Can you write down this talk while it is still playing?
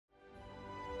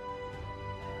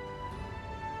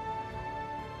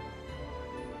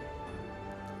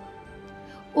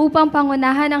upang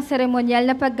pangunahan ang seremonyal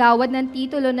na paggawad ng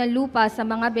titulo ng lupa sa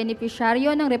mga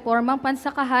benepisyaryo ng reformang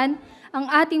pansakahan, ang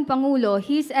ating Pangulo,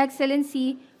 His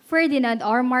Excellency Ferdinand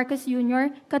R. Marcos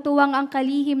Jr., katuwang ang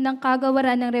kalihim ng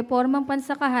kagawaran ng reformang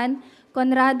pansakahan,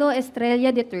 Conrado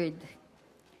Estrella III.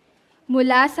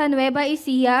 Mula sa Nueva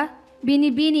Ecija,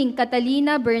 Binibining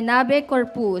Catalina Bernabe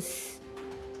Corpus.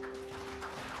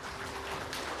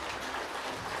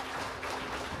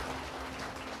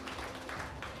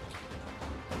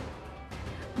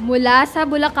 Mula sa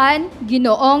Bulacan,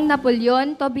 Ginoong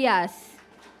Napoleon Tobias.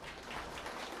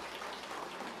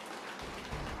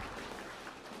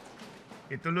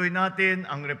 Ituloy natin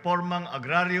ang reformang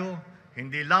agraryo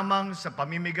hindi lamang sa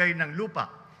pamimigay ng lupa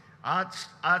at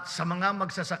sa mga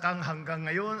magsasakang hanggang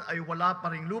ngayon ay wala pa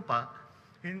ring lupa,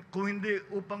 kung hindi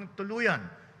upang tuluyan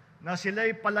na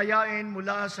sila'y palayain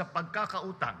mula sa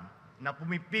pagkakautang na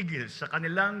pumipigil sa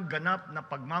kanilang ganap na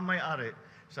pagmamay-ari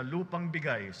sa lupang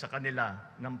bigay sa kanila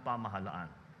ng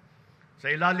pamahalaan. Sa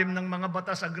ilalim ng mga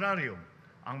batas agraryo,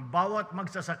 ang bawat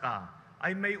magsasaka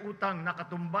ay may utang na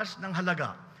katumbas ng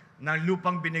halaga ng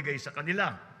lupang binigay sa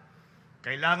kanila.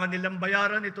 Kailangan nilang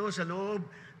bayaran ito sa loob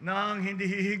ng hindi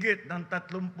hihigit ng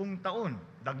 30 taon.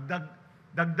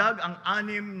 Dagdag ang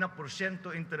 6%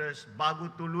 interest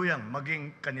bago tuluyang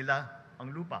maging kanila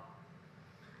ang lupa.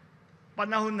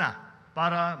 Panahon na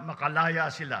para makalaya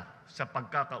sila sa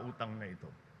pagkakautang na ito.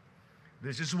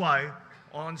 This is why,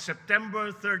 on September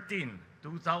 13,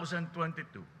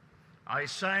 2022, I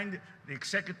signed the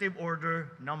Executive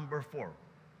Order Number 4,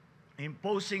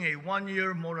 imposing a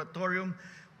 1-year moratorium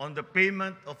on the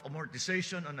payment of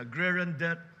amortization on agrarian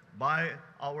debt by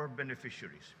our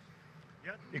beneficiaries.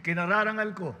 Ikinararangal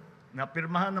ko na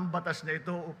pirmahan ng batas na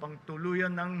ito upang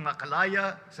tuluyan ng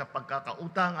makalaya sa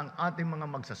pagkakautang ang ating mga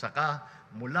magsasaka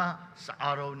mula sa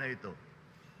araw na ito.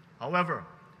 However,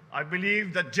 I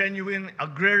believe that genuine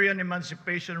agrarian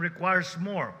emancipation requires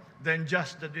more than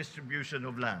just the distribution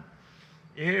of land.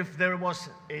 If there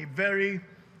was a very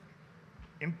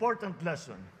important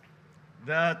lesson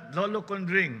that Lolo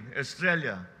Condring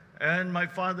Estrella and my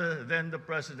father, then the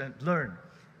president, learned,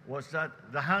 was that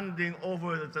the handing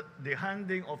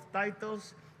of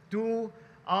titles to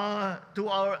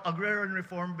our agrarian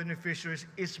reform beneficiaries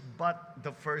is but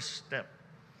the first step.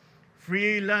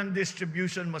 Free land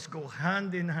distribution must go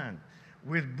hand in hand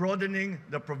with broadening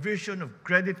the provision of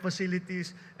credit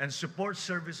facilities and support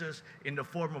services in the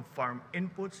form of farm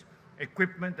inputs,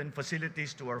 equipment, and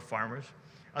facilities to our farmers,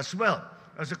 as well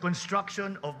as the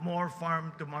construction of more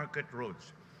farm-to-market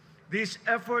roads. These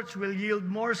efforts will yield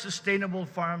more sustainable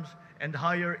farms and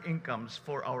higher incomes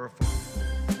for our farmers.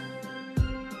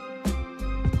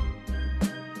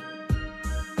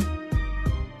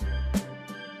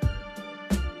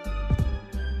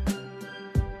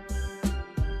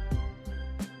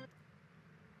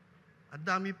 Ang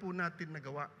dami po natin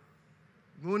nagawa.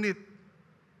 Ngunit,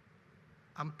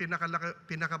 ang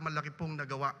pinakamalaki pong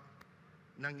nagawa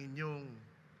ng inyong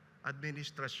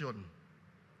administrasyon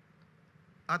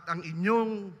at ang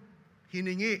inyong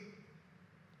hiningi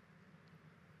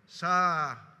sa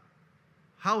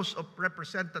House of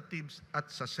Representatives at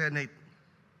sa Senate,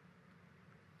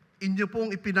 inyo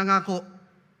pong ipinangako,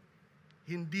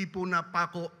 hindi po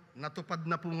napako, natupad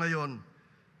na po ngayon,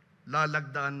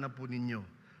 lalagdaan na po ninyo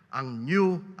ang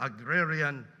New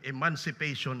Agrarian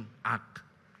Emancipation Act.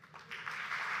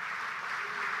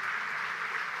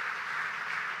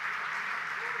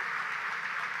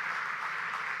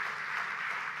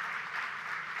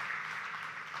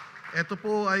 Ito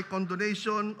po ay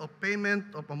condonation of payment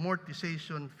of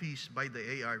amortization fees by the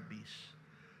ARBs.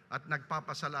 At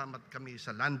nagpapasalamat kami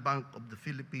sa Land Bank of the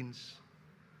Philippines,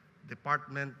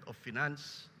 Department of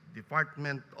Finance,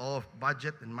 Department of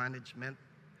Budget and Management,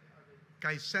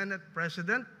 kay Senate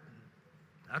President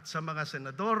at sa mga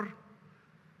senador,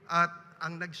 at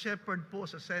ang nag-shepherd po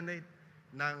sa Senate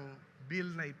ng bill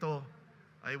na ito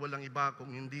ay walang iba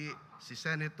kung hindi si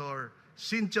Senator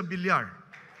Cynthia Villar.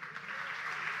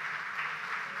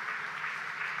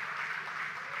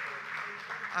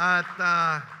 At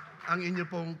ang inyo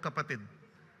pong kapatid,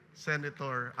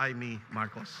 Senator Amy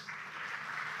Marcos.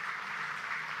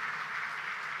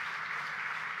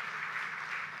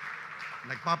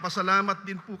 Nagpapasalamat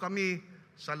din po kami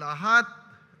sa lahat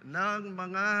ng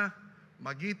mga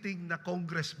magiting na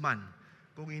congressman.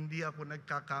 Kung hindi ako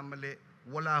nagkakamali,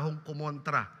 wala hong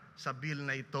kumontra sa bill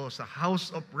na ito sa House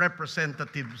of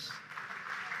Representatives.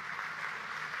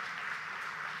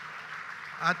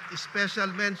 At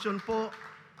special mention po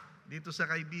dito sa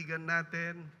kaibigan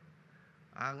natin,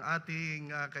 ang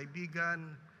ating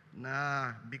kaibigan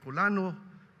na Bicolano,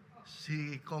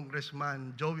 si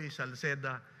Congressman Joey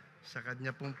Salceda, sa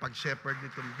kanya pong pag-shepherd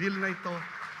nitong bill na ito.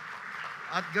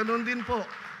 At ganoon din po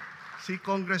si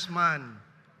Congressman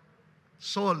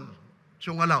Sol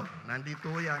Chungalaw.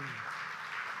 Nandito yan.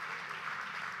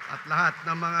 At lahat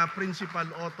ng mga principal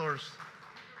authors.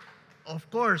 Of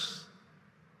course,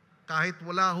 kahit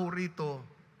wala ho rito,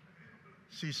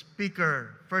 si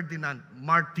Speaker Ferdinand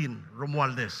Martin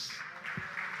Romualdez.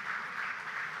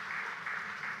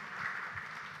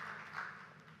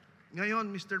 Ngayon,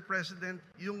 Mr. President,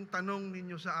 yung tanong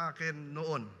ninyo sa akin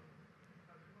noon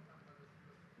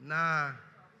na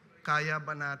kaya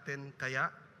ba natin, kaya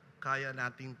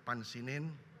nating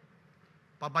pansinin,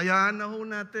 pabayaan na ho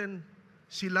natin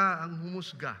sila ang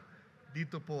humusga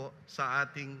dito po sa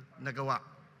ating nagawa.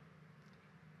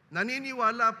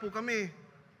 Naniniwala po kami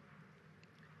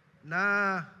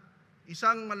na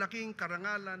isang malaking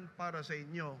karangalan para sa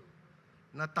inyo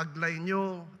na taglay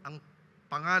nyo ang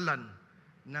pangalan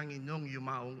ng inyong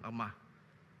yumaong ama,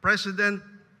 President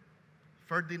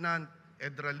Ferdinand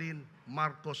Edralin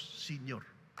Marcos Sr.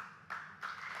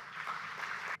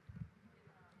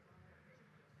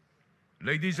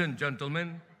 Ladies and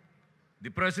gentlemen,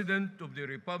 the President of the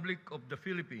Republic of the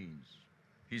Philippines,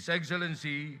 His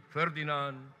Excellency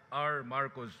Ferdinand R.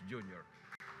 Marcos Jr.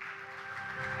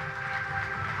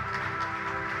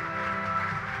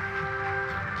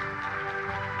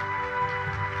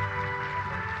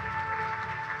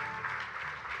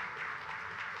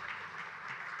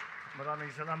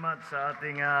 Maraming salamat sa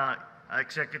ating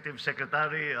Executive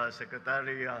Secretary,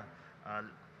 Secretary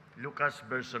Lucas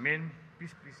Bersamin.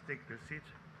 Please take your seats.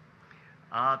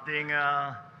 Ating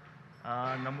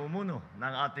namumuno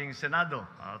ng ating Senado,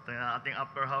 ating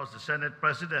Upper House, the Senate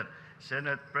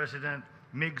President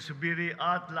Mig Subiri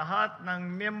at lahat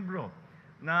ng miyembro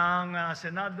ng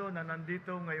Senado na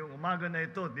nandito ngayong umaga na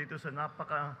ito dito sa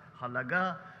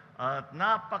napakahalaga at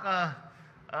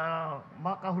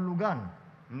makahulugan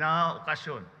na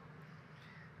okasyon.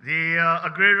 The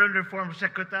Agrarian Reform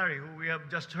Secretary, who we have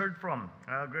just heard from,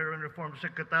 Agrarian Reform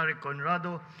Secretary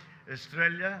Conrado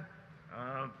Estrella,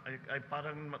 ay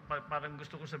parang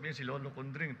gusto ko sabihin si Lolo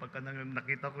Condring pagka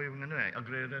nakita ko yung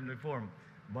agrarian reform.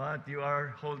 But you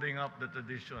are holding up the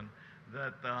tradition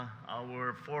that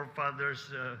our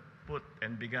forefathers put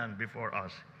and began before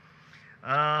us.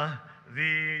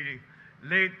 The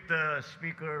late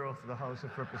Speaker of the House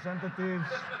of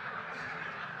Representatives,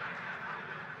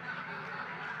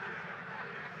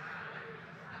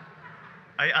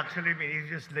 I mean, he's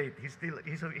just late. He's still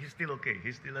okay.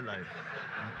 He's still alive.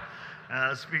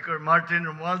 Speaker Martin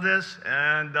Romualdez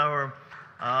and the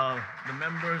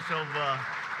members of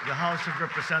the House of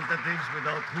Representatives,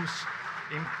 without whose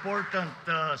important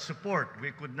support we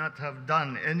could not have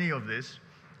done any of this.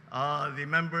 The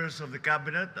members of the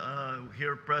cabinet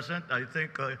here present, I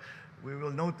think we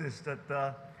will notice that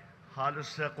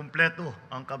halos kumpleto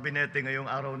ang kabinete ngayong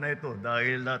araw na ito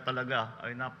dahil talaga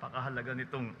ay napakahalaga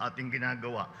nitong ating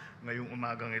ginagawa ngayong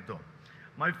umagang ito.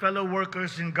 My fellow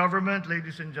workers in government,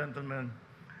 ladies and gentlemen,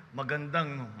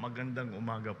 magandang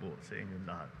umaga po sa inyong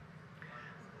lahat.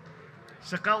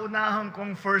 Sa kaunahang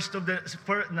kong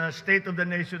State of the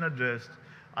Nation address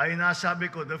ay nasabi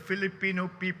ko, the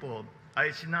Filipino people,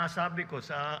 ay sinasabi ko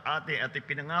sa ating at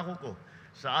ipinangako ko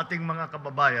sa ating mga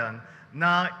kababayan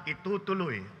na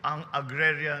itutuloy ang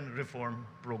Agrarian Reform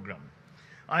Program.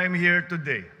 I am here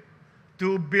today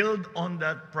to build on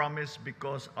that promise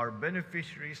because our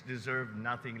beneficiaries deserve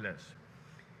nothing less.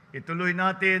 Ituloy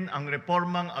natin ang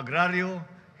reformang agraryo,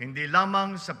 hindi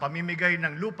lamang sa pamimigay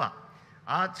ng lupa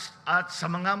at sa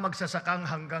mga magsasakang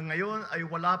hanggang ngayon ay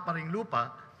wala pa ring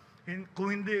lupa,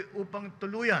 kung hindi upang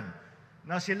tuluyan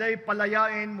na sila'y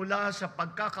palayain mula sa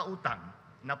pagkakautang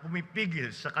na pumipigil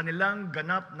sa kanilang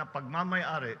ganap na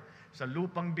pagmamay-ari sa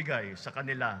lupang bigay sa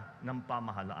kanila ng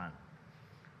pamahalaan.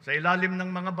 Sa ilalim ng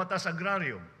mga batas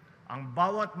agraryo, ang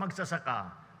bawat magsasaka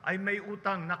ay may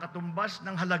utang na katumbas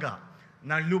ng halaga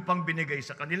ng lupang binigay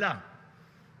sa kanila.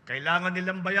 Kailangan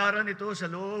nilang bayaran ito sa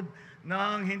loob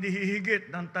ng hindi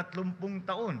hihigit ng 30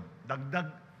 taon.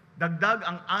 Dagdag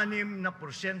ang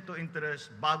 6% interest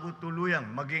bago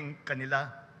tuluyang maging kanila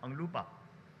ang lupa.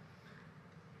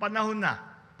 Panahon na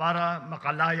para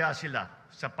makalaya sila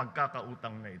sa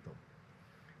pagkakautang na ito.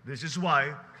 This is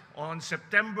why, on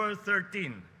September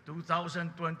 13,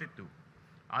 2022,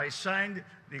 I signed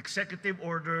the Executive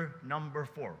Order Number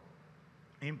 4,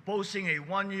 imposing a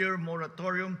 1-year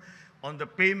moratorium on the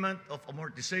payment of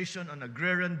amortization on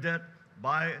agrarian debt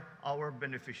by our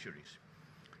beneficiaries.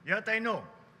 Yet I know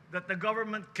that the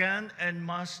government can and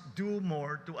must do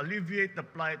more to alleviate the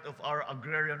plight of our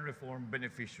agrarian reform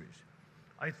beneficiaries.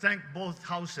 I thank both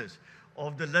houses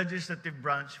of the legislative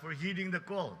branch for heeding the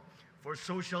call for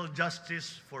social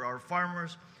justice for our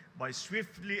farmers by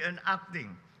swiftly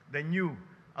enacting the new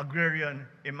Agrarian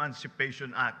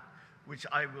Emancipation Act, which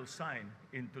I will sign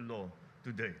into law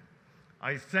today.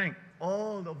 I thank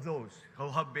all of those who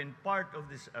have been part of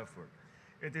this effort.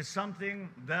 It is something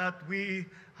that we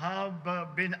have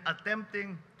been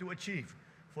attempting to achieve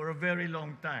for a very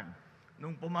long time.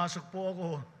 Nung pumasok po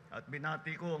ako at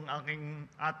binati ko ang aking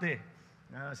ate,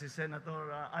 na si Senator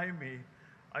Amy,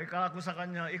 ay kako sa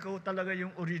kanya, ikaw talaga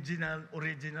yung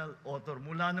original author.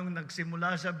 Mula nung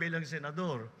nagsimula siya bilang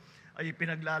senador, ay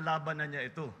pinaglalaban na niya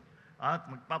ito. At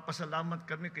magpapasalamat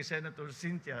kami kay Senator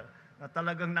Cynthia na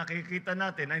talagang nakikita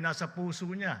natin ay nasa puso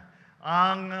niya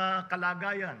ang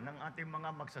kalagayan ng ating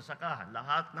mga magsasaka,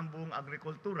 lahat ng buong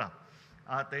agrikultura.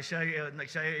 At siya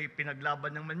ay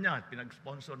pinaglaban naman niya,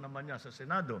 pinag-sponsor naman niya sa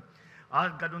Senado.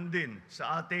 At ganun din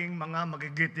sa ating mga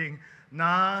magigiting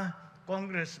na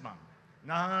congressman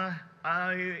na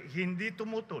ay hindi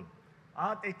tumutol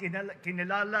at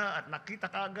kinilala at nakita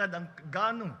kaagad ang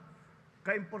gano'ng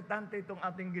kaimportante itong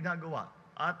ating ginagawa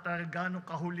at gano'ng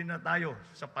kahuli na tayo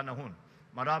sa panahon.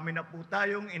 Marami na po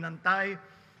tayong inantay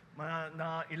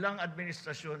na ilang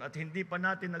administrasyon at hindi pa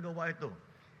natin nagawa ito.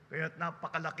 Kaya't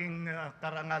napakalaking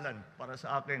karangalan para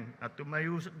sa akin na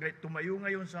tumayo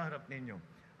ngayon sa harap ninyo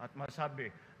at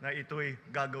masabi na ito'y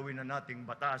gagawin na nating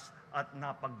batas at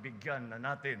napagbigyan na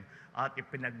natin at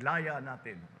ipinaglaya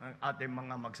natin ang ating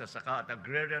mga magsasaka at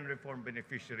agrarian reform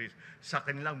beneficiaries sa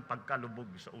kanilang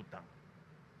pagkalubog sa utang.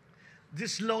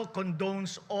 This law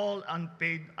condones all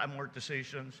unpaid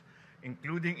amortizations,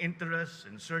 including interest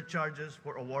and surcharges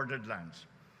for awarded lands.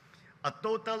 A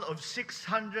total of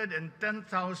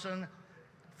 610,054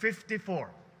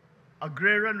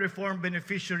 agrarian reform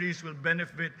beneficiaries will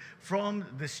benefit from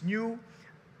this new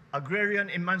Agrarian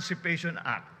Emancipation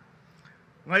Act.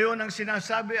 Ngayon, ang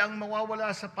sinasabi ang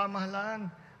mawawala sa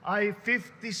pamahalaan ay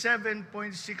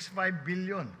 57.65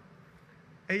 billion.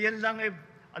 Yan lang,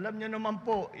 alam niyo naman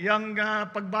po, yung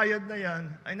pagbayad na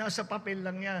yan ay nasa papel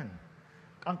lang yan.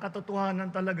 Ang katotohanan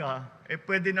talaga,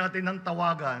 pwede natin nang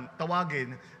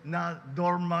tawagin na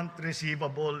dormant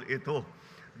receivable ito.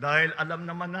 Dahil alam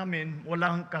naman namin,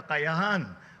 walang kakayahan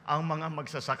ang mga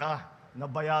magsasaka na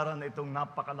bayaran itong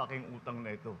napakalaking utang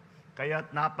na ito. Kaya't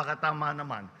napakatama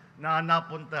naman na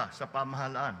napunta sa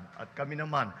pamahalaan. At kami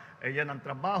naman, yan ang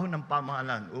trabaho ng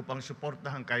pamahalaan upang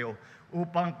suportahan kayo,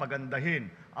 upang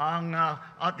pagandahin ang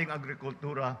ating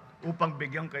agrikultura, upang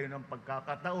bigyan kayo ng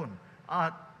pagkakataon.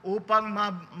 At upang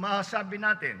masabi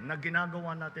natin na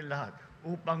ginagawa natin lahat,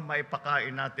 upang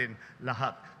maipakain natin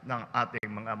lahat ng ating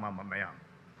mga mamamayan.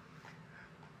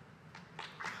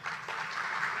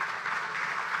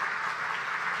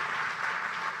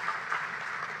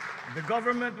 The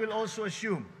government will also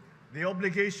assume the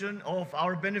obligation of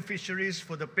our beneficiaries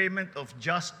for the payment of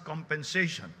just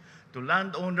compensation to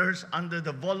landowners under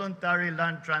the voluntary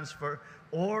land transfer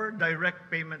or direct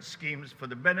payment schemes for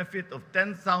the benefit of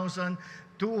 10,201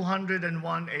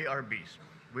 ARBs,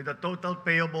 with a total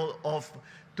payable of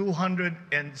 206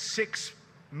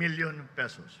 million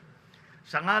pesos.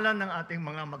 Sa ngalan ng ating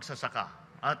mga magsasaka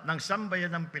at ng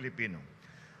sambayan ng Pilipino,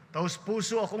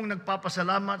 taus-puso akong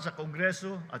nagpapasalamat sa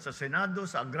Kongreso at sa Senado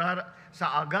sa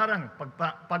agarang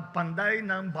pagpanday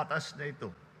ng batas na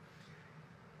ito.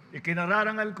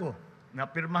 Ikinararangal ko na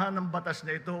pirmahan ng batas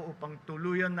na ito upang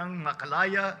tuluyan ng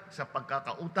makalaya sa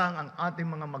pagkakautang ang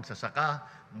ating mga magsasaka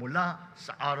mula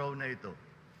sa araw na ito.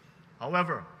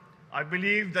 However, I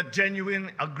believe that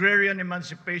genuine agrarian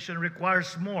emancipation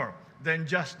requires more than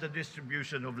just the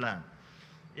distribution of land.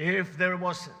 If there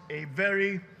was a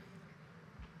very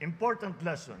important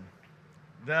lesson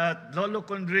that Lolo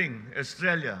Condring,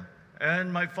 Estrella,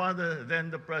 and my father, then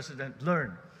the president,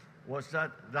 learned was that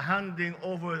the handing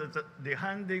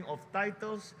of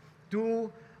titles to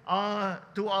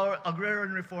our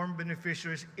agrarian reform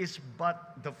beneficiaries is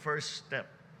but the first step.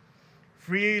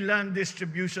 Free land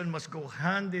distribution must go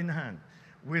hand in hand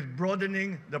with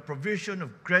broadening the provision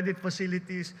of credit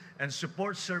facilities and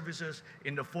support services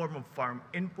in the form of farm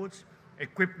inputs,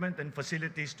 equipment, and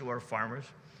facilities to our farmers,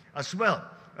 as well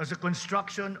as the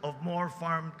construction of more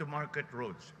farm-to-market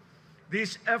roads.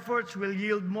 These efforts will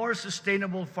yield more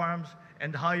sustainable farms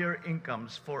and higher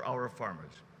incomes for our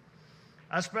farmers.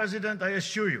 As President, I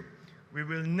assure you, we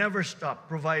will never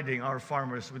stop providing our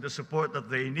farmers with the support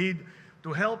that they need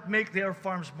to help make their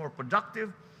farms more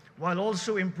productive, while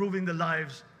also improving their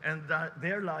lives and that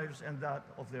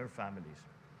of their families.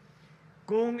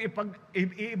 Kung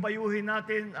iibayuhin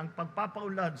natin ang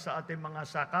pagpapaunlad sa ating mga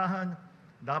sakahan,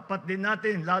 dapat din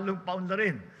natin lalong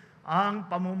paunlarin ang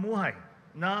pamumuhay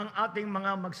ng ating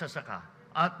mga magsasaka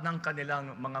at ng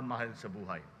kanilang mga mahal sa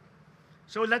buhay.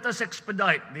 So let us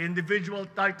expedite the individual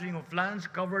titling of lands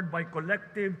covered by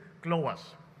collective CLOAs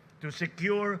to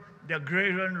secure the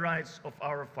agrarian rights of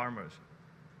our farmers.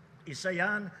 Isa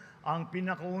yan ang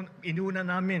inuna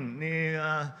namin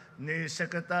ni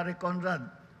Secretary Conrad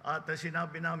at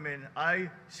sinabi namin ay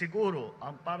siguro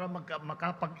ang para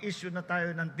makapag-issue na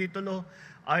tayo ng titulo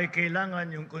ay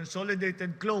kailangan yung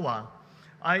consolidated CLOA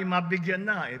ay mabigyan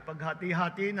na,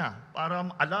 paghati-hati na para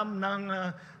alam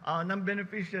ng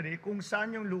beneficiary kung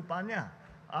saan yung lupa niya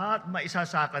at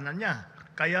maisasaka na niya.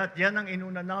 Kaya yan ang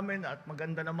inuna namin at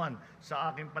maganda naman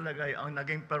sa aking palagay ang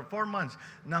naging performance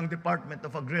ng Department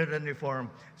of Agrarian Reform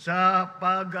sa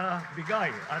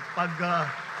pagbigay at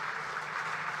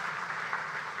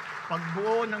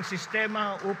pagbuo ng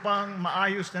sistema upang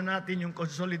maayos na natin yung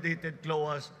consolidated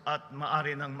CLOAs at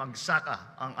maari nang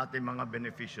magsaka ang ating mga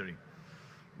beneficiary.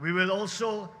 We will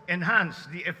also enhance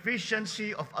the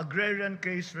efficiency of agrarian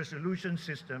case resolution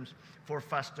systems for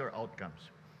faster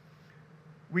outcomes.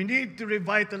 We need to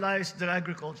revitalize the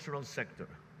agricultural sector,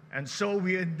 and so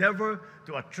we endeavor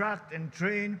to attract and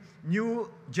train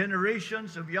new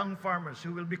generations of young farmers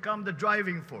who will become the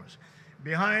driving force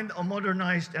behind a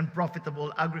modernized and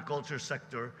profitable agriculture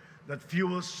sector that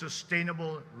fuels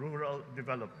sustainable rural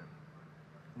development.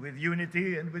 With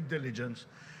unity and with diligence,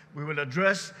 we will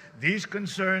address these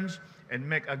concerns and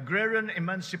make agrarian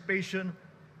emancipation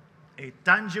a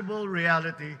tangible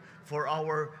reality for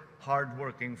our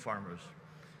hardworking farmers.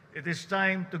 It is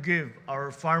time to give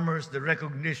our farmers the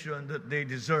recognition that they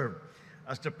deserve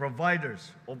as the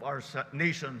providers of our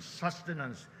nation's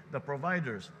sustenance, the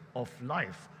providers of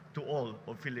life to all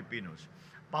of Filipinos.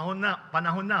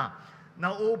 Panahon na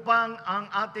upang ang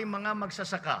ating mga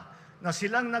magsasaka na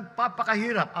silang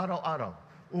nagpapakahirap araw-araw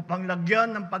upang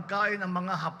lagyan ng pagkain ang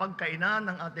mga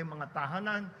hapagkainan ng ating mga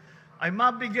tahanan ay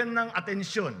mabigyan ng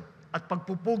atensyon at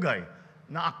pagpupugay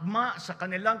na akma sa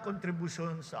kanilang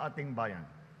kontribusyon sa ating bayan.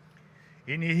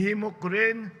 Hinihimok ko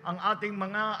rin ang ating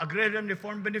mga agrarian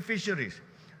reform beneficiaries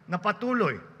na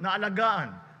patuloy na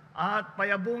alagaan at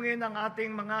payabungin ang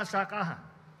ating mga sakahan.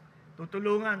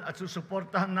 Tutulungan at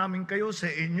susuportahan namin kayo sa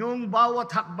inyong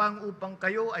bawat hakbang upang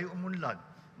kayo ay umunlad,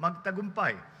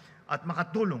 magtagumpay at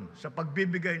makatulong sa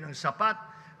pagbibigay ng sapat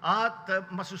at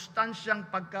masustansyang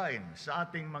pagkain sa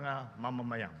ating mga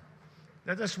mamamayan.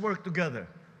 Let us work together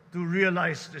to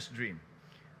realize this dream,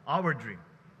 our dream,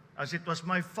 as it was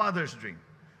my father's dream,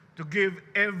 to give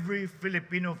every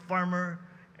Filipino farmer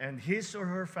and his or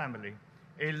her family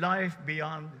a life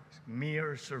beyond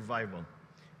mere survival,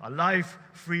 a life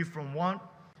free from want,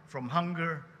 from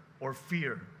hunger, or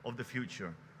fear of the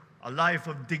future, a life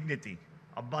of dignity,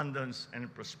 abundance, and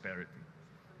prosperity.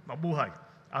 Mabuhay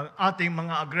ang ating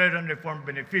mga agrarian reform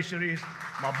beneficiaries,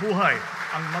 mabuhay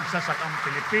ang magsasakang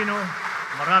Pilipino.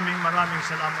 Maraming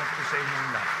salamat po sa inyong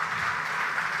lahat.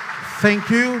 Thank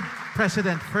you,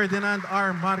 President Ferdinand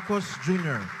R. Marcos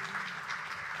Jr.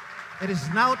 It is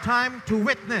now time to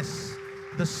witness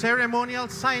the ceremonial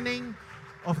signing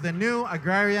of the new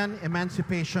Agrarian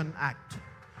Emancipation Act.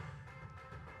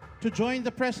 To join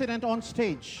the President on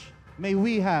stage, may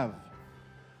we have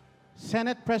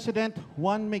Senate President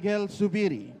Juan Miguel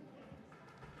Zubiri,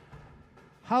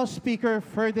 House Speaker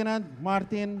Ferdinand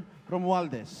Martin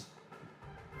Romualdez,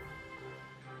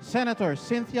 Senator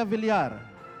Cynthia Villar,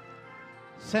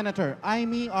 Senator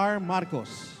Amy R.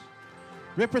 Marcos,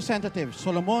 Representative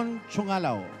Solomon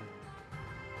Chungalao,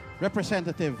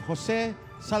 Representative Jose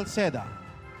Salceda,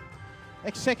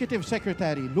 Executive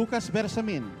Secretary Lucas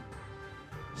Bersamin,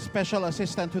 Special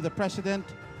Assistant to the President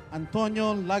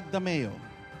Antonio Lagdameo,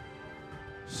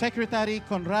 Secretary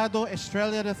Conrado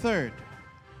Estrella III,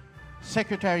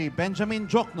 Secretary Benjamin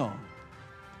Jokno,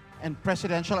 and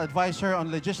Presidential Advisor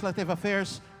on Legislative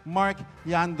Affairs Mark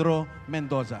Leandro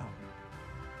Mendoza.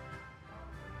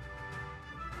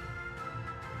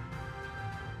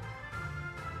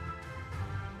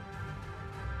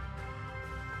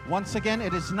 Once again,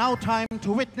 it is now time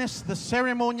to witness the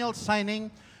ceremonial signing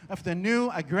of the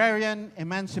new Agrarian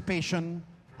Emancipation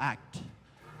Act.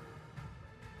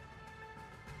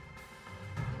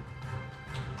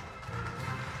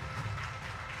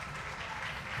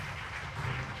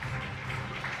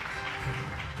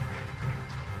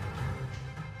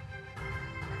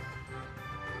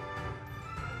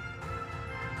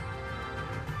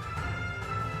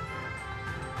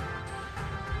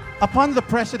 Upon the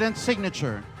President's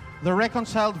signature, the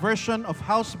reconciled version of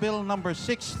House Bill number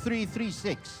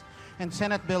 6336 and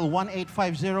Senate Bill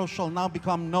 1850 shall now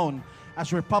become known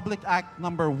as Republic Act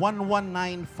number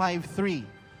 11953,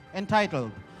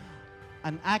 entitled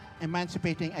An Act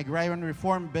Emancipating Agrarian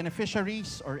Reform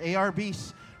Beneficiaries, or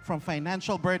ARBs, from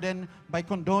Financial Burden by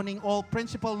Condoning All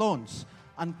Principal Loans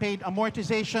unpaid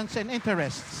amortizations and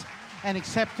interests, and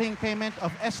accepting payment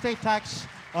of estate tax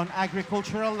on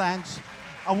agricultural lands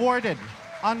awarded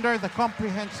under the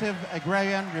Comprehensive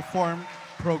Agrarian Reform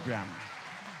Program.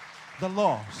 The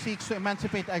law seeks to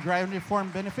emancipate agrarian reform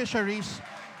beneficiaries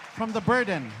from the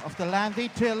burden of the land they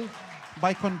till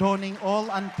by condoning all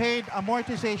unpaid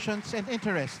amortizations and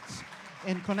interests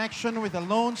in connection with the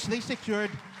loans they secured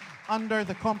under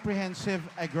the Comprehensive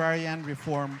Agrarian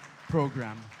Reform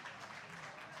Program.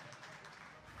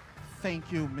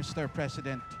 Thank you, Mr.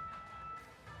 President.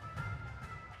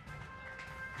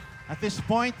 At this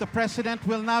point, the President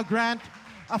will now grant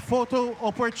a photo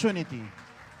opportunity.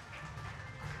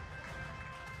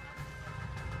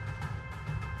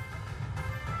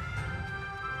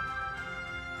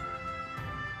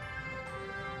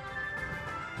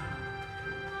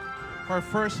 For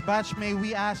first batch, may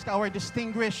we ask our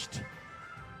distinguished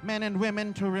men and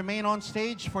women to remain on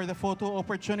stage for the photo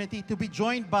opportunity, to be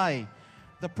joined by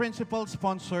the principal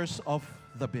sponsors of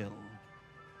the bill.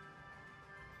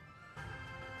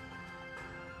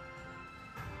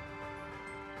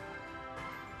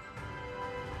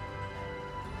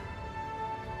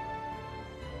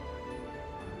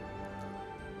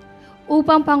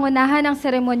 Upang pangunahan ang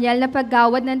seremonyal na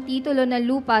paggawad ng titulo ng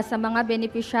lupa sa mga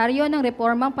benepisyaryo ng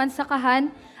reformang pansakahan,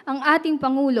 ang ating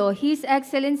Pangulo, His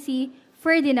Excellency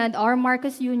Ferdinand R.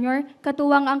 Marcos Jr.,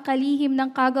 katuwang ang kalihim ng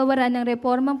kagawaran ng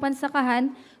reformang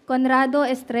pansakahan, Conrado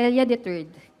Estrella III.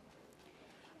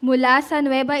 Mula sa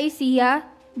Nueva Ecija,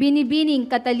 Binibining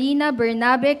Catalina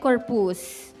Bernabe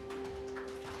Corpus.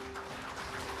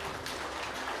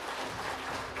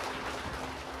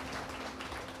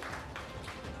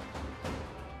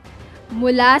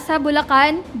 Mula sa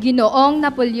Bulacan, Ginoong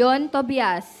Napoleon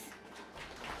Tobias.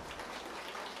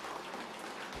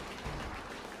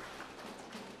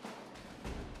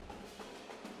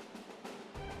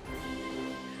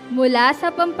 Mula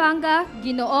sa Pampanga,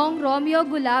 Ginoong Romeo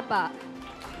Gulapa.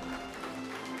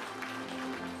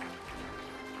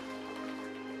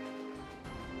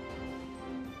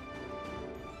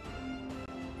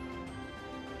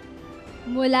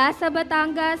 Mula sa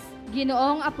Batangas,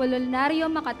 Ginoong Apollonario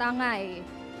Makatangay.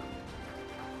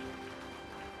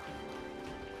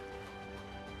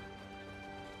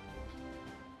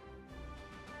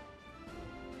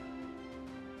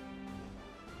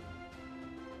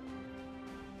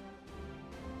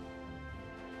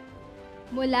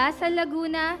 Mula sa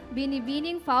Laguna,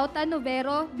 Binibining Fauta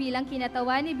Novero bilang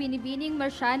kinatawan ni Binibining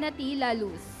Marciana T.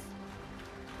 Laluz.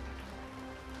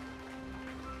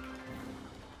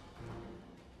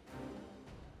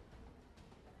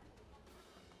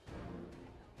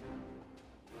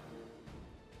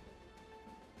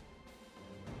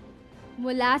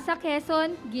 Mula sa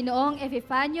Quezon, Ginoong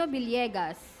Epifanio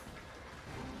Villegas.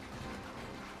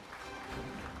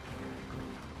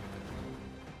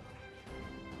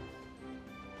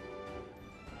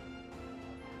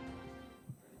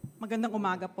 Magandang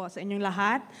umaga po sa inyong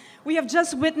lahat. We have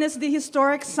just witnessed the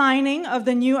historic signing of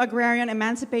the new Agrarian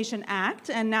Emancipation Act,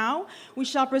 and now we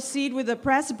shall proceed with the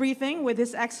press briefing with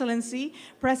His Excellency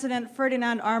President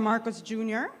Ferdinand R. Marcos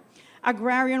Jr.,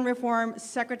 Agrarian Reform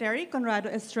Secretary Conrado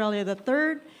Estrella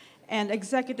III, and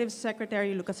Executive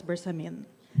Secretary Lucas Bersamin.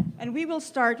 And we will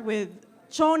start with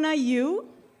Chona Yu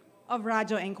of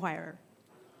Radyo Enquirer.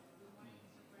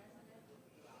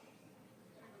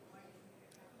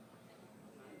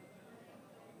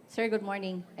 Sir, good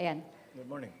morning. Ayan. Good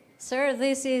morning. Sir,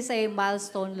 this is a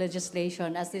milestone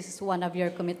legislation as this is one of your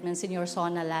commitments in your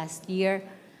SONA last year.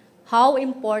 How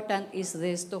important is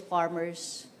this to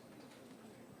farmers?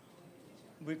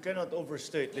 We cannot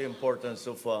overstate the importance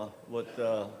of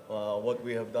what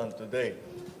we have done today,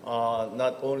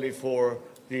 not only for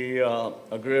the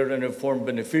agrarian reform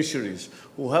beneficiaries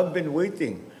who have been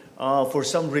waiting for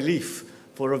some relief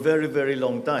for a very, very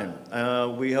long time.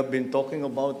 We have been talking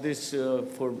about this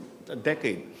for a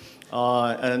decade,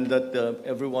 and that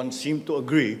everyone seemed to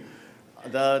agree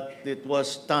that it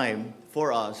was time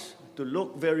for us to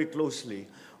look very closely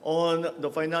on the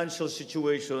financial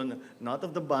situation, not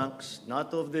of the banks,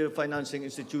 not of the financing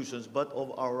institutions, but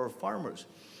of our farmers.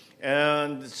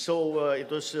 And so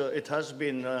it has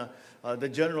been the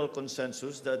general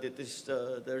consensus that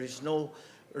there is no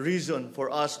reason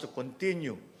for us to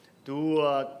continue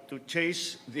to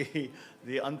chase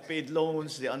the unpaid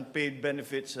loans, the unpaid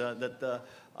benefits that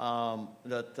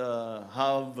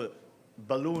have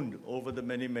ballooned over the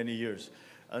many, many years.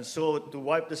 And so to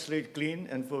wipe the slate clean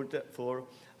and for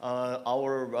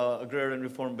our agrarian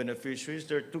reform beneficiaries,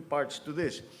 there are two parts to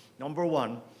this. Number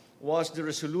one was the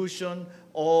resolution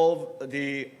of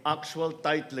the actual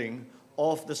titling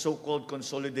of the so-called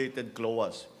consolidated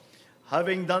CLOAs.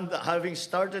 Having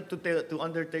started to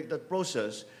undertake that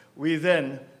process, we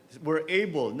then were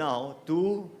able now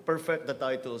to perfect the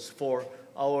titles for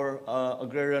our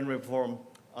agrarian reform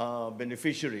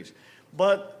beneficiaries.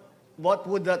 But what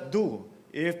would that do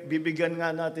if bibigyan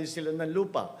nga natin sila ng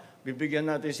lupa,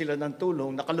 bibigyan natin sila ng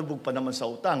tulong, nakalubog pa naman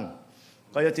sa utang?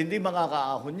 Kaya hindi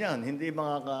makakaahon yan, hindi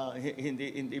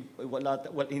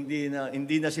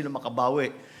na sila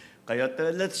makabawi. Kaya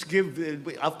let's give,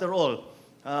 after all,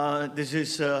 this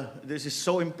is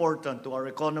so important to our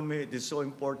economy, it is so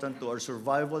important to our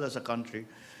survival as a country,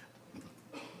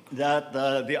 that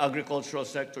the agricultural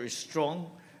sector is strong,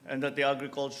 and that the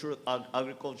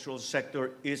agricultural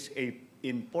sector is an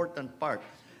important part.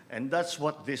 And that's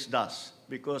what this does,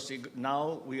 because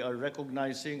now we are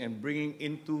recognizing and bringing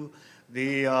into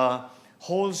the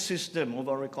whole system of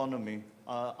our economy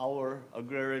our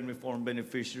agrarian reform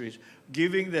beneficiaries,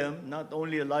 giving them not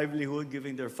only a livelihood,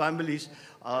 giving their families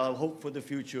hope for the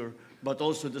future, but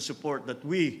also the support that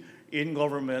we in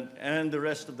government and the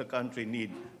rest of the country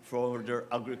need for their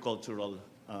agricultural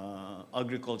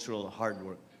hard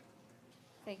work.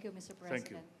 Thank you, Mr. Thank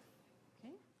you. President.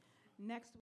 Okay. Next.